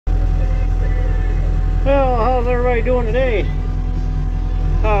everybody doing today?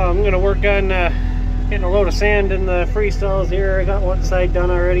 I'm gonna work on getting a load of sand in the freestalls here. I got one side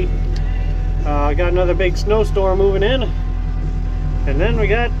done already. I got another big snowstorm moving in, and then we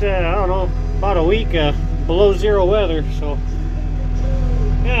got I don't know, about a week below zero weather. So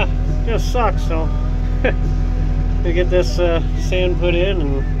yeah, just sucks. So we get this sand put in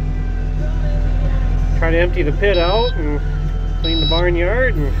and try to empty the pit out and clean the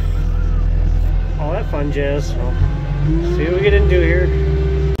barnyard and all that fun jazz. So see what we get into here.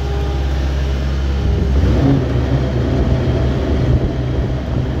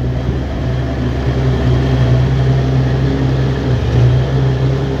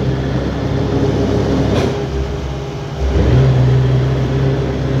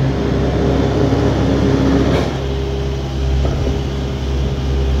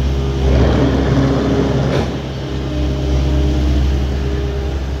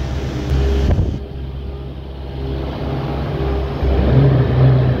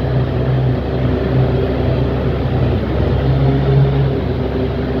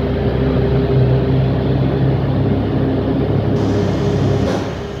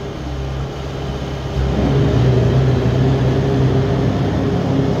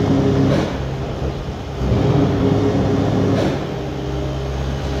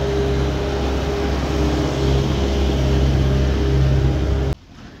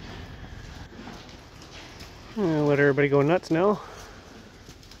 Let everybody go nuts now.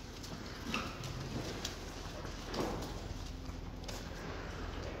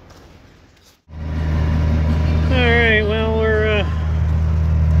 Alright, well, we're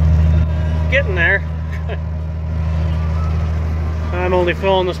getting there. I'm only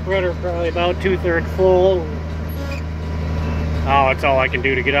filling the spreader probably about 2/3 full. Oh, it's all I can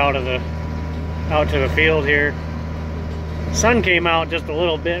do to get out to the field here. Sun came out just a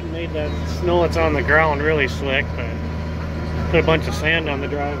little bit and made that snow that's on the ground really slick, but put a bunch of sand on the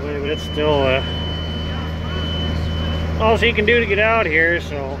driveway, but it's still all she can do to get out here.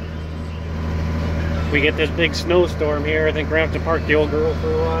 So we get this big snowstorm here. I think we're gonna have to park the old girl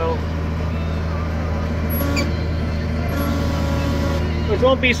for a while, which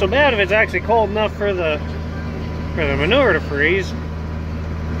won't be so bad if it's actually cold enough for the manure to freeze.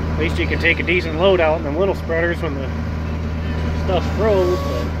 At least you can take a decent load out in them little spreaders when the stuff froze.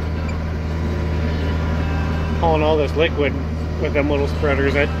 But hauling all this liquid with them little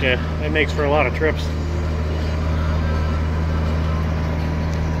spreaders, that makes for a lot of trips.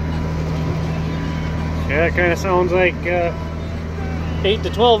 Yeah, that kind of sounds like 8 to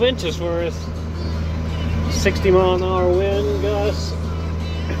 12 inches for us. 60-mile-an-hour wind gusts.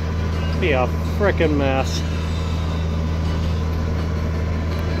 Be a frickin' mess.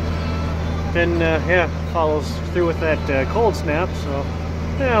 Then yeah, follows through with that cold snap. So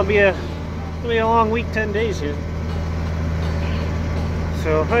yeah, it'll be a long week, 10 days here.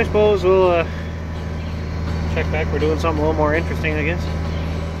 So I suppose we'll check back. We're doing something a little more interesting, I guess.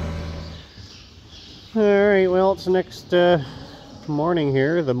 Alright, well, it's the next morning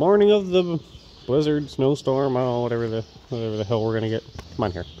here. The morning of the blizzard, snowstorm, I don't know, whatever the hell we're gonna get. Come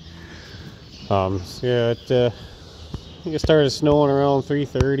on here. So yeah, I think it started snowing around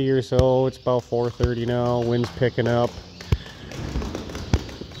 3:30 or so. It's about 4:30 now. Wind's picking up.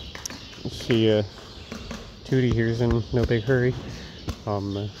 Let's see, Tootie here's in no big hurry.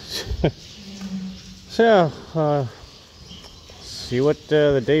 So yeah, see what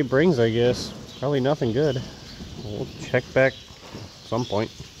the day brings, I guess. Probably nothing good. We'll check back at some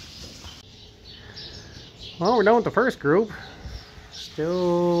point. Well, we're done with the first group.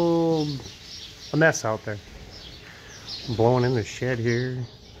 Still a mess out there. Blowing in the shed here.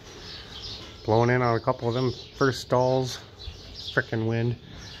 Blowing in on a couple of them first stalls. Frickin' wind.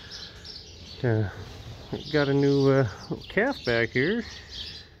 Got a new little calf back here.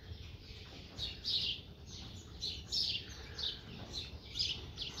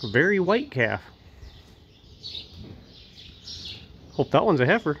 A very white calf. Hope that one's a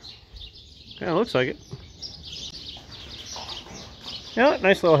heifer. Yeah, looks like it. Yeah,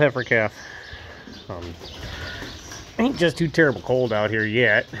 nice little heifer calf. Ain't just too terrible cold out here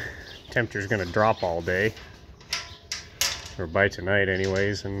yet. Temperature's gonna drop all day, or by tonight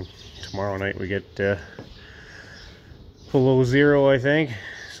anyways, and tomorrow night we get below zero, I think.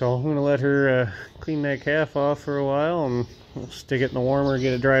 So I'm gonna let her clean that calf off for a while, and we'll stick it in the warmer,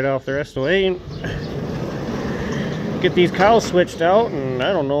 get it dried off the rest of the way, and get these cows switched out. And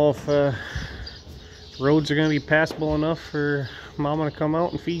I don't know if roads are gonna be passable enough for Mama to come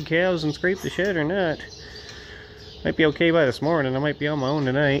out and feed calves and scrape the shed or not. Might be okay by this morning. I might be on my own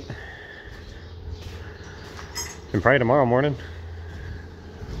tonight. And probably tomorrow morning.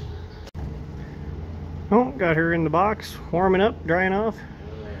 Oh, got her in the box, warming up, drying off.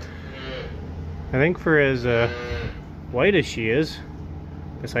 I think for as white as she is,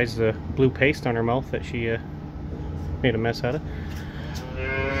 besides the blue paste on her mouth that she made a mess out of.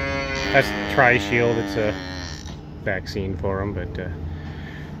 That's Tri-Shield. It's a vaccine for them, but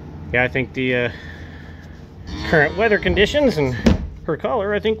yeah, I think the current weather conditions and her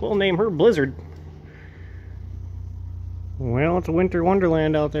color, I think we'll name her Blizzard. Well, it's a winter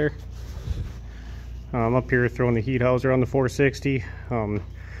wonderland out there. I'm up here throwing the heat houser on the 460.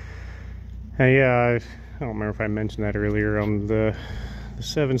 Yeah, I don't remember if I mentioned that earlier. The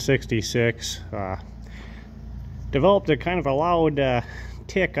 766 developed a kind of a loud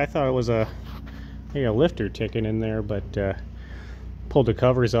tick. I thought it was maybe a lifter ticking in there, but pulled the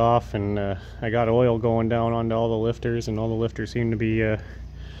covers off, and I got oil going down onto all the lifters, and all the lifters seem to be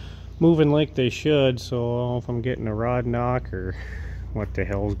moving like they should. So I don't know if I'm getting a rod knock or what the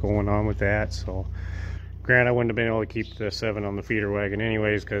hell's going on with that. So granted, I wouldn't have been able to keep the 7 on the feeder wagon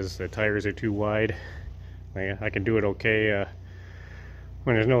anyways because the tires are too wide. I can do it okay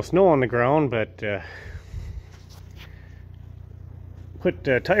when there's no snow on the ground, but put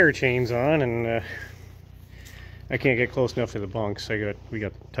tire chains on, and I can't get close enough to the bunks. We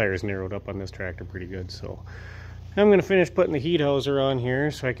got tires narrowed up on this tractor pretty good. So I'm going to finish putting the heat houser on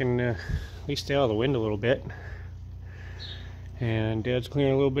here so I can at least stay out of the wind a little bit. And Dad's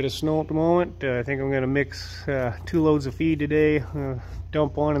clearing a little bit of snow at the moment. I think I'm going to mix 2 loads of feed today,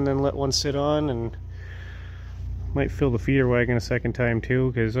 dump one and then let one sit on, and might fill the feeder wagon a second time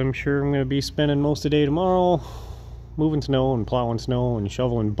too, because I'm sure I'm going to be spending most of the day tomorrow moving snow and plowing snow and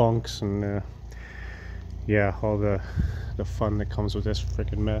shoveling bunks and yeah, all the fun that comes with this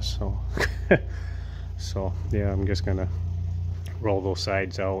freaking mess. So so yeah, I'm just gonna roll those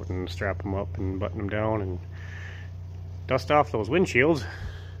sides out and strap them up and button them down and dust off those windshields.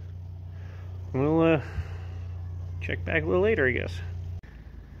 We'll check back a little later, I guess.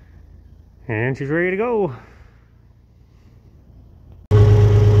 And she's ready to go.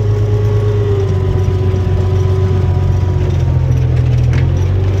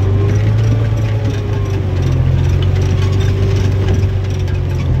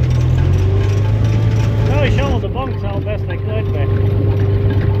 Best I could, but I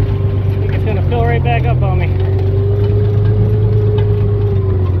think it's gonna fill right back up on me.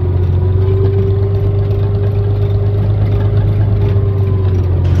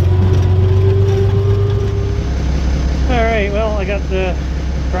 Alright, well, I got the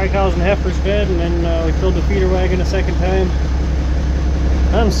dry cows and heifers fed, and then we filled the feeder wagon a second time.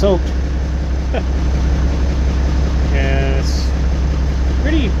 I'm soaked. Yeah, it's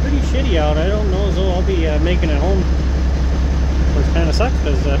pretty shitty out. I don't know as though I'll be making it home. Which kind of sucks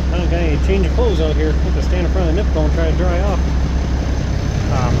because I don't got any change of clothes out here. I have to stand in front of the NIPCO and try to dry off.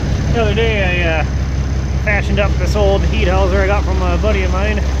 The other day I fashioned up this old heat houser I got from a buddy of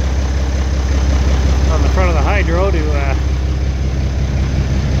mine on the front of the hydro to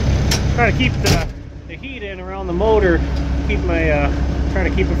try to keep the heat in around the motor. Try to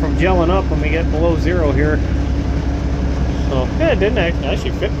keep it from gelling up when we get below 0 here. So yeah, it didn't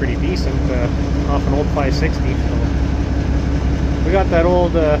actually fit pretty decent off an old 560. So we got that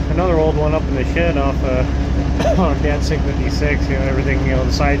old, another old one up in the shed off on Dad's 656. You know, everything, you know,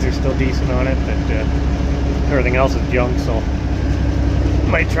 the sides are still decent on it, but everything else is junk. So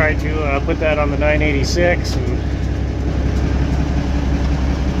might try to put that on the 986 and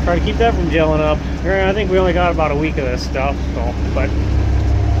try to keep that from gelling up. I think we only got about a week of this stuff, so but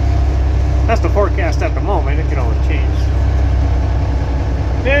that's the forecast at the moment. It can always change. So.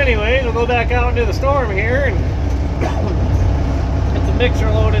 Anyways, we'll go back out into the storm here and get the mixer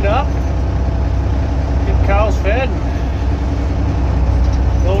loaded up, get the cows fed,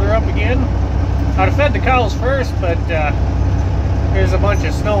 load her up again. I'd have fed the cows first, but there's a bunch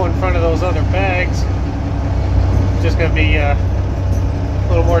of snow in front of those other bags. It's just going to be a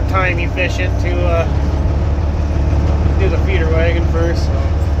little more time efficient to do the feeder wagon first. So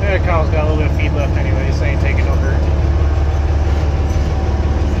the cow's got a little bit of feed left anyway, so ain't taking no hurt.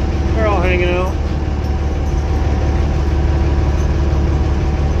 They're all hanging out.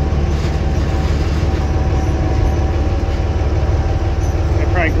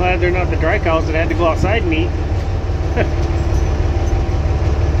 They're probably glad they're not the dry cows that had to go outside and eat.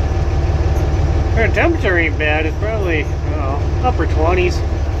 Their temperature ain't bad. It's probably upper 20s.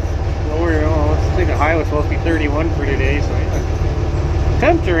 Lower, I think the high was supposed to be 31 for today. So yeah.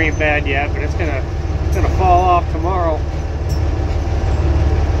 Temperature ain't bad yet, but it's gonna fall off tomorrow.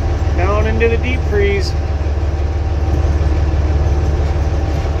 Down into the deep freeze.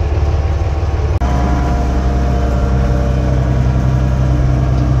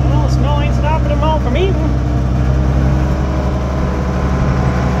 Well, the snow ain't stopping them all from eating.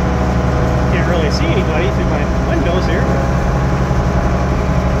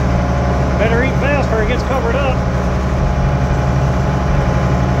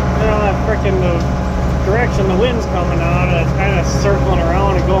 in the direction the wind's coming out, and it's kind of circling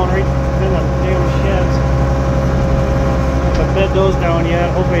around and going right in the damn sheds. I haven't bed those down yet.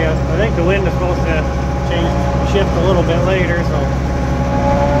 Hopefully, I think the wind is supposed to shift a little bit later, so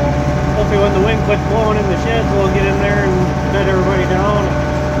hopefully when the wind quits blowing in the sheds, we'll get in there and bed everybody down.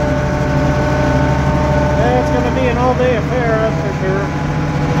 Yeah, it's going to be an all-day affair, that's for sure.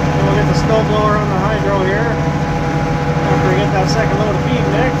 And we'll get the snow blower on the hydro here after we get that second load of feed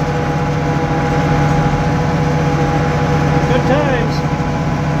next. Good times.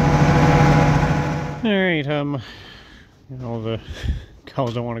 Alright, you know, the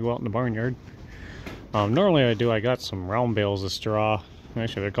cows don't want to go out in the barnyard. Normally I got some round bales of straw.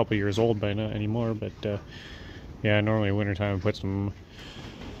 Actually, they're a couple years old by not anymore, but yeah, normally wintertime I put some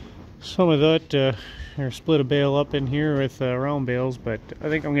of that, or split a bale up in here with round bales, but I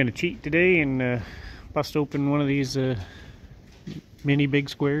think I'm going to cheat today and bust open one of these mini big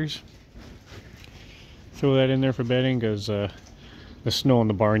squares. Throw that in there for bedding, because the snow in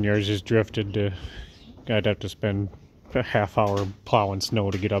the barnyard just drifted. I'd have to spend a half hour plowing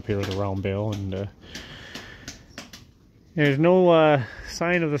snow to get up here with a round bale, and there's no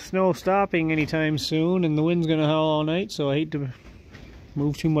sign of the snow stopping anytime soon, and the wind's gonna howl all night, so I hate to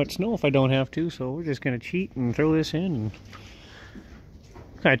move too much snow if I don't have to, so we're just gonna cheat and throw this in. And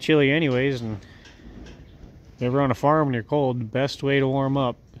it's kind of chilly anyways, and if you're ever on a farm and you're cold, the best way to warm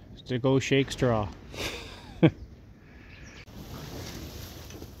up is to go shake straw.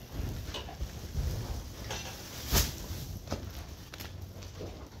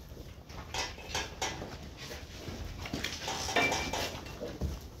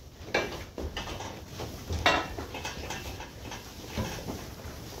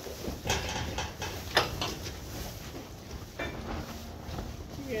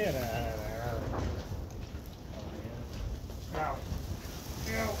 Get out of there. Ow.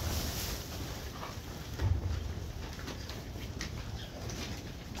 Ow.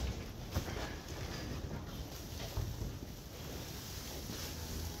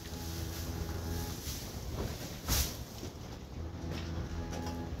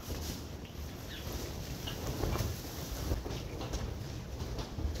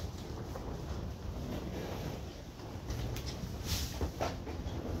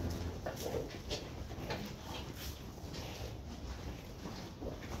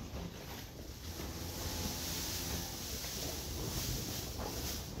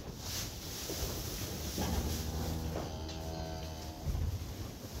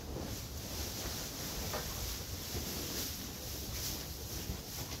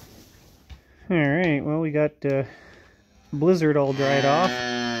 Alright, well, we got Blizzard all dried off.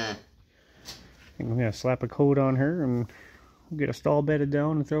 I think I'm going to slap a coat on her and get a stall bedded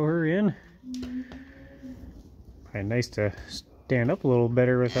down and throw her in. Probably nice to stand up a little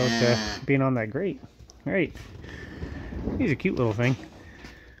better without being on that grate. Alright, he's a cute little thing.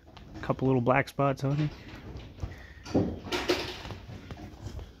 A couple little black spots on him.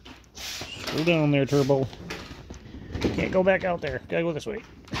 Slow down there, Turbo. Can't go back out there. Gotta go this way.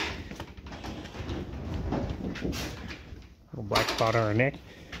 Little black spot on her neck.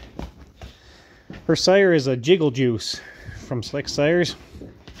 Her sire is a Jiggle Juice from Slick Sires.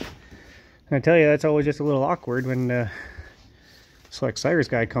 And I tell you, that's always just a little awkward when Slick Sires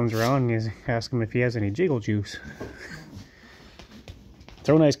guy comes around and you ask him if he has any Jiggle Juice.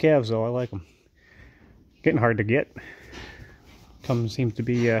 Throw nice calves though, I like them. Getting hard to get. Seems to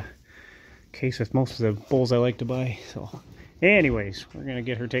be a case with most of the bulls I like to buy. So, anyways, we're gonna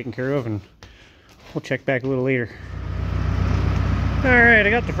get her taken care of and we'll check back a little later. Alright, I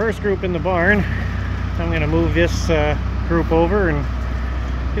got the first group in the barn. I'm going to move this group over and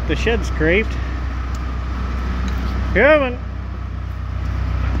get the shed scraped. Come on.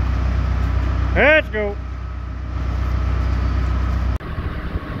 Let's go.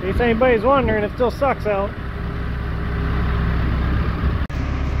 In case anybody's wondering, it still sucks out.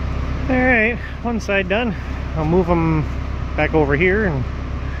 Alright, one side done. I'll move them back over here and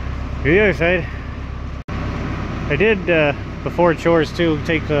do the other side. I did before chores too,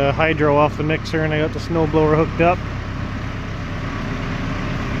 take the hydro off the mixer, and I got the snow blower hooked up.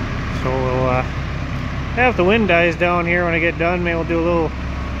 So we'll have the wind dies down here when I get done. Maybe we'll do a little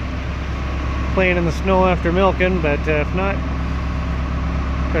playing in the snow after milking, but if not,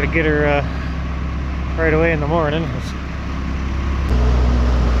 try to get her right away in the morning.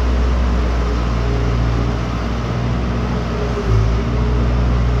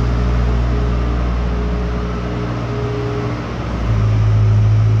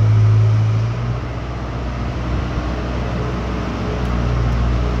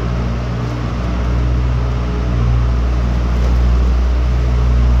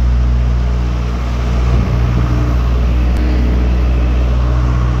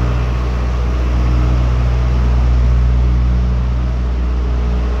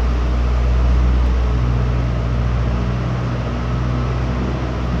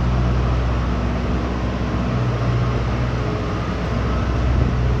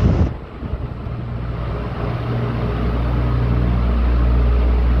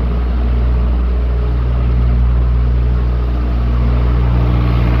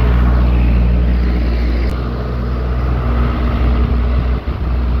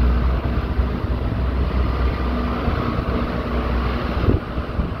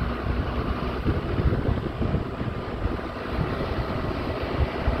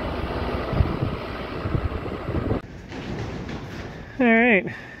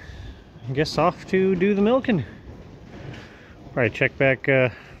 Alright, I guess off to do the milking. Probably check back,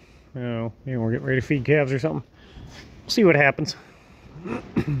 I don't know, maybe we're getting ready to feed calves or something. See what happens.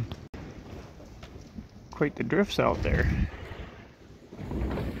 Quite the drifts out there.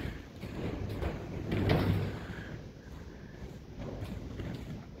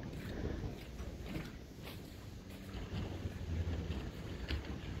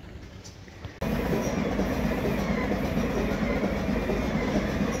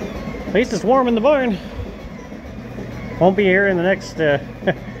 At least it's warm in the barn. Won't be here in the next,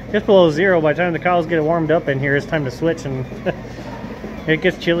 just below 0 by the time the cows get it warmed up in here. It's time to switch, and it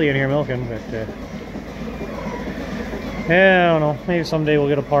gets chilly in here milking, but yeah, I don't know. Maybe someday we'll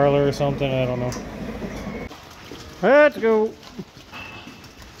get a parlor or something, I don't know. Let's go.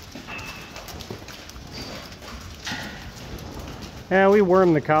 Yeah, we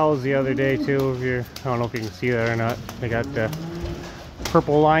wormed the cows the other day too. I don't know if you can see that or not. They got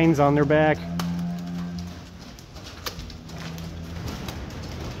purple lines on their back.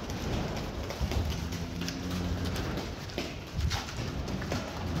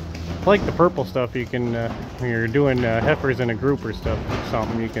 I like the purple stuff. You can, when you're doing heifers in a group or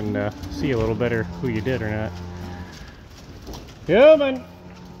something, you can see a little better who you did or not. Yeah, man.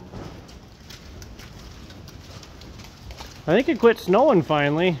 I think it quit snowing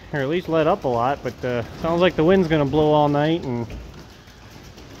finally, or at least let up a lot, but sounds like the wind's gonna blow all night, and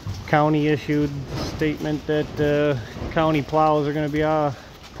county issued statement that county plows are going to be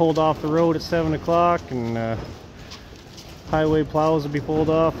pulled off the road at 7 o'clock, and highway plows will be pulled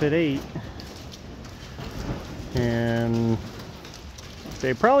off at 8. And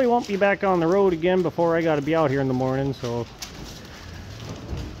they probably won't be back on the road again before I got to be out here in the morning, so,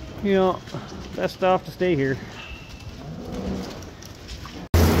 you know, best off to stay here.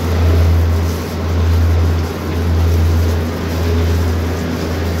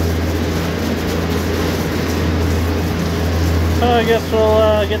 I guess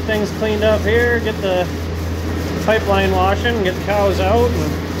we'll get things cleaned up here, get the pipeline washing, get the cows out,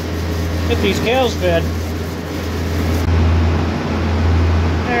 and get these calves fed.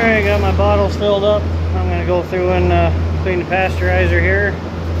 Alright, got my bottles filled up. I'm going to go through and clean the pasteurizer here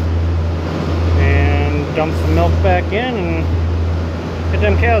and dump some milk back in and get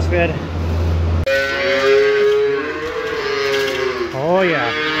them cows fed. Oh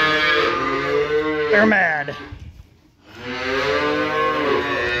yeah, they're mad.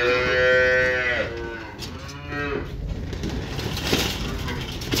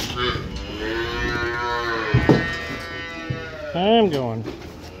 I'm going.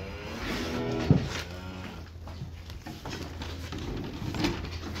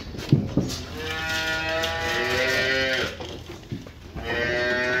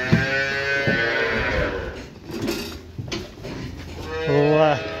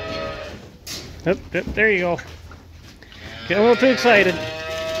 Oh, there you go. Get a little too excited.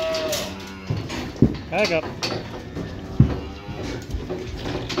 Back up.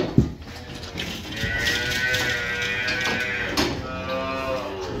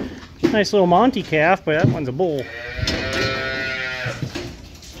 Nice little Monty calf, but that one's a bull.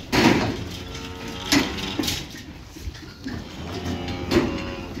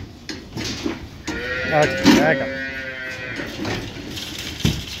 Okay, back up.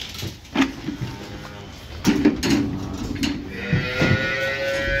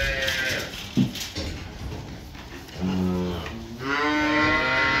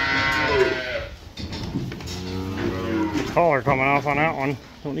 Collar coming off on that one.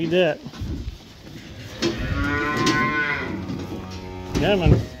 Don't need that. Yeah,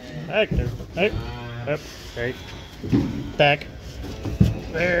 man. Back there. Hey. Up. Hey. Back.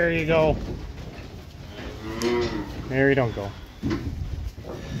 There you go. There you don't go.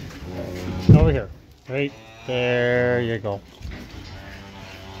 Over here. Right. There you go.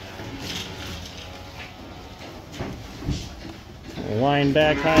 Line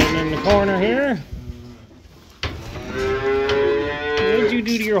back hiding in the corner here. What did you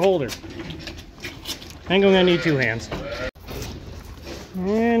do to your holder? I think I'm gonna need 2 hands.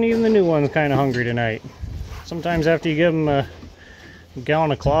 And even the new one's kind of hungry tonight. Sometimes after you give them a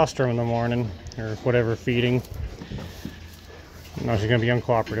gallon of colostrum in the morning, or whatever feeding, no, she's gonna be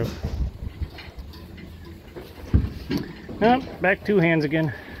uncooperative. Oh, back 2 hands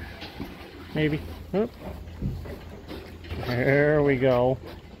again. Maybe. Oh. There we go.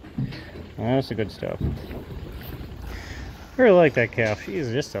 That's the good stuff. I really like that calf. She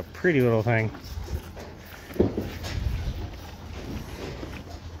is just a pretty little thing.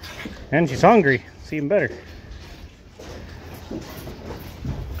 And she's hungry. It's even better.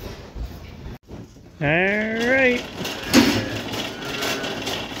 Alright.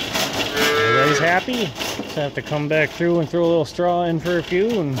 happy. Just have to come back through and throw a little straw in for a few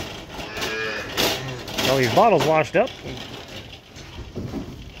and all these bottles washed up.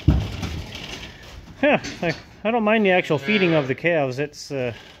 Yeah, I don't mind the actual feeding of the calves. It's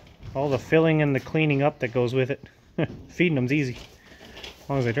all the filling and the cleaning up that goes with it. Feeding them's easy, as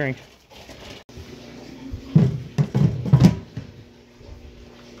long as they drink.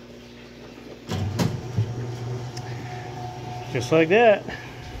 Just like that.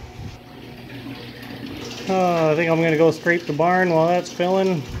 I think I'm going to go scrape the barn while that's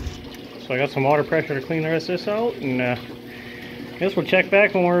filling. So I got some water pressure to clean the rest of this out. And I guess we'll check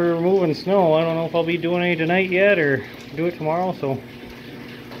back when we're removing snow. I don't know if I'll be doing any tonight yet or do it tomorrow. So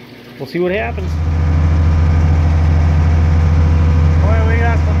we'll see what happens. Boy, we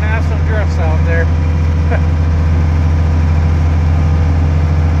got some massive drifts out there.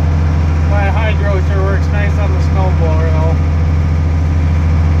 My hydro sure works nice on the snowblower though.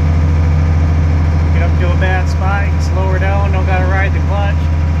 Get up to a bad spot, you can slow her down, don't gotta ride the clutch.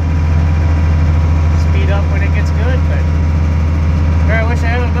 Speed up when it gets good, but I wish I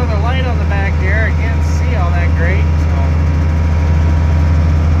had another light on the back here. I can't see all that great, so.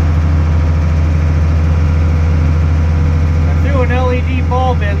 I threw an LED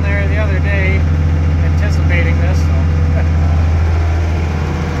bulb in there the other day, anticipating this, so.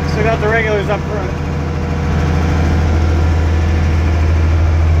 Still got the regulars up front.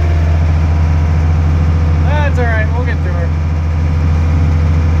 That's alright, we'll get through her.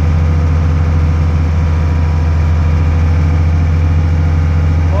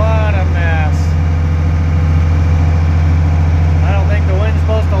 What a mess. I don't think the wind's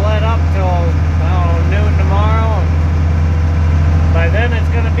supposed to let up till, I don't know, noon tomorrow. By then it's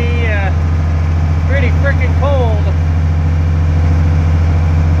going to be pretty freaking cold.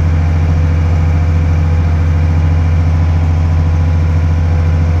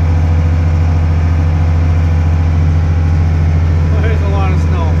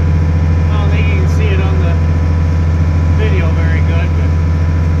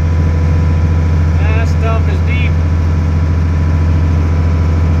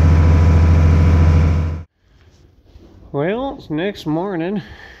 Well, it's next morning.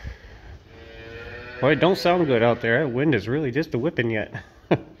 Boy, it don't sound good out there. That wind is really just a whipping yet.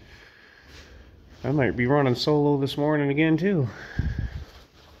 I might be running solo this morning again too.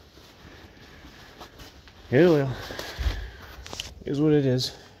 Yeah, well, is what it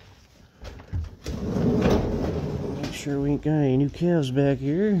is. Make sure we ain't got any new calves back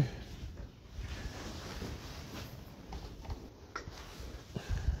here.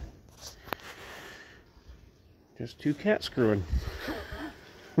 Just two cat screwing.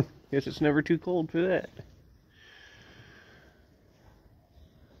 Guess it's never too cold for that.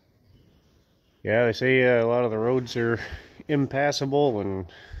 Yeah, they say a lot of the roads are impassable and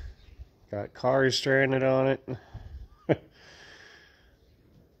got cars stranded on it. I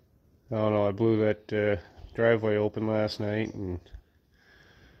don't know, I blew that driveway open last night and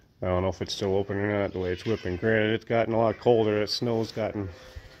I don't know if it's still open or not the way it's whipping. Granted, it's gotten a lot colder. That snow's gotten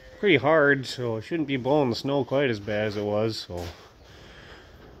pretty hard, so it shouldn't be blowing the snow quite as bad as it was, so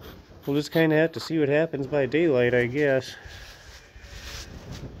we'll just kind of have to see what happens by daylight, I guess.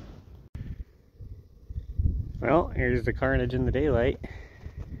 Well, here's the carnage in the daylight.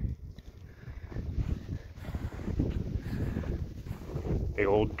 Big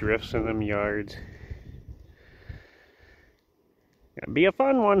old drifts in them yards. Gonna be a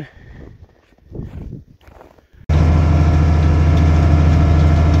fun one.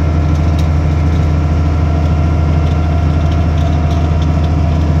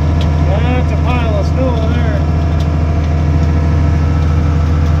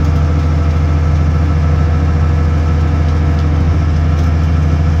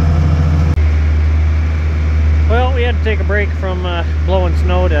 Take a break from blowing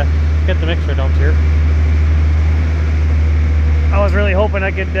snow to get the mixer dumped here. I was really hoping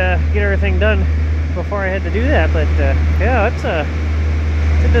I could get everything done before I had to do that, but yeah, it's a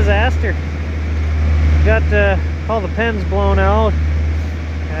disaster. Got all the pens blown out.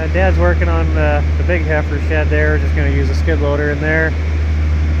 Dad's working on the big heifer shed there. Just going to use a skid loader in there.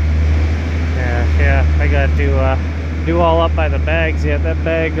 Yeah, I got to do all up by the bags yet. That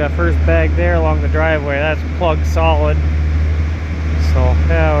bag, first bag there along the driveway, that's plugged solid. So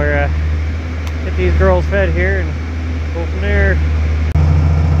yeah, we're get these girls fed here and go from there.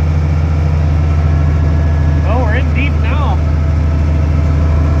 Oh, we're in deep now.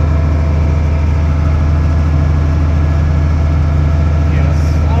 Get a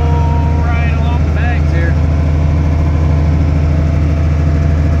slow ride along the bags here.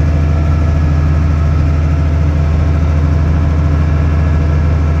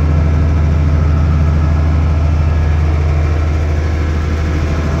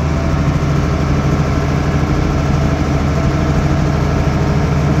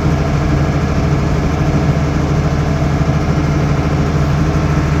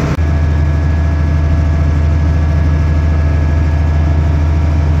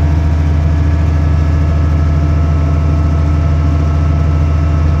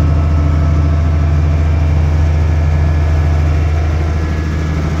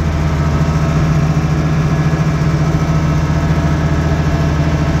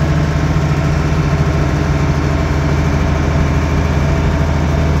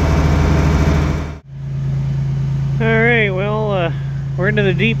 we're into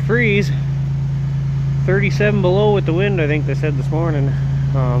the deep freeze. 37 below with the wind, I think they said this morning.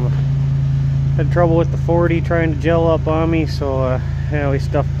 Had trouble with the 40 trying to gel up on me, so yeah, we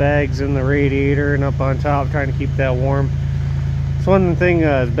stuffed bags in the radiator and up on top trying to keep that warm. So one thing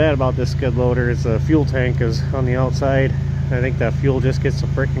is bad about this skid loader is the fuel tank is on the outside. I think that fuel just gets so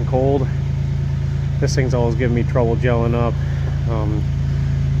freaking cold. This thing's always giving me trouble gelling up.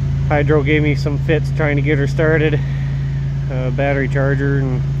 Hydro gave me some fits trying to get her started. Battery charger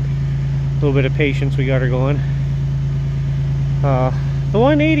and a little bit of patience, we got her going. The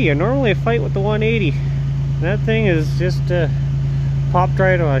 180, I normally fight with the 180. That thing is just popped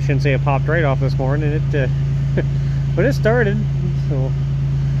right off. I shouldn't say it popped right off this morning. It but it started. So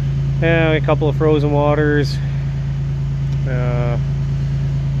yeah, a couple of frozen waters.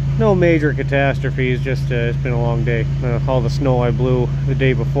 No major catastrophes, just it's been a long day. All the snow I blew the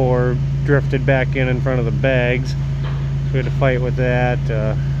day before drifted back in front of the bags, so we had to fight with that.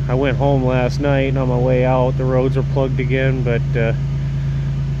 I went home last night, and on my way out the roads were plugged again, but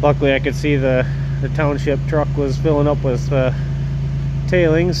luckily I could see the township truck was filling up with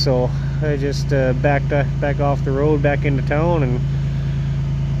tailings, so I just backed off the road back into town and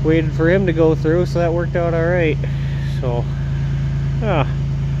waited for him to go through, so that worked out all right. So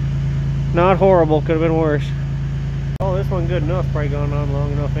not horrible, could have been worse. Oh, this one good enough, probably gone on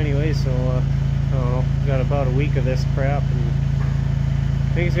long enough anyway, so I don't know, got about a week of this crap, and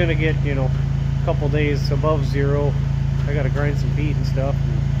I think it's gonna get, you know, a couple days above zero. I gotta grind some feet and stuff,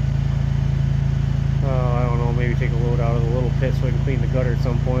 and I don't know, maybe take a load out of the little pit so I can clean the gutter at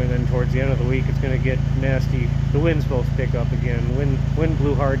some point. And then towards the end of the week it's gonna get nasty. The wind's supposed to pick up again. Wind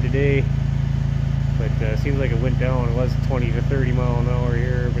blew hard today, but it seems like it went down. It was 20 to 30 mile an hour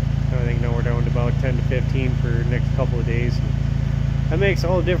here, but I think now we're down to about 10 to 15 for the next couple of days. And that makes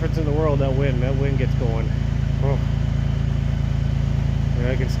all the difference in the world, that wind gets going. Oh.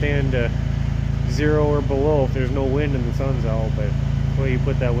 I can stand 0 or below if there's no wind and the sun's out, but the way you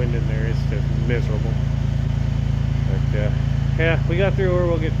put that wind in there, it's just miserable. But yeah, we got through her,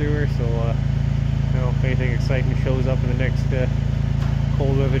 we'll get through her. So you know, if anything exciting shows up in the next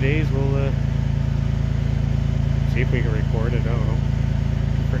cold weather days, we'll see if we can record it. I don't know,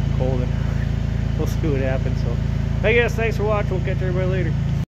 it's freaking cold and we'll see what happens. So I guess thanks for watching, we'll catch everybody later.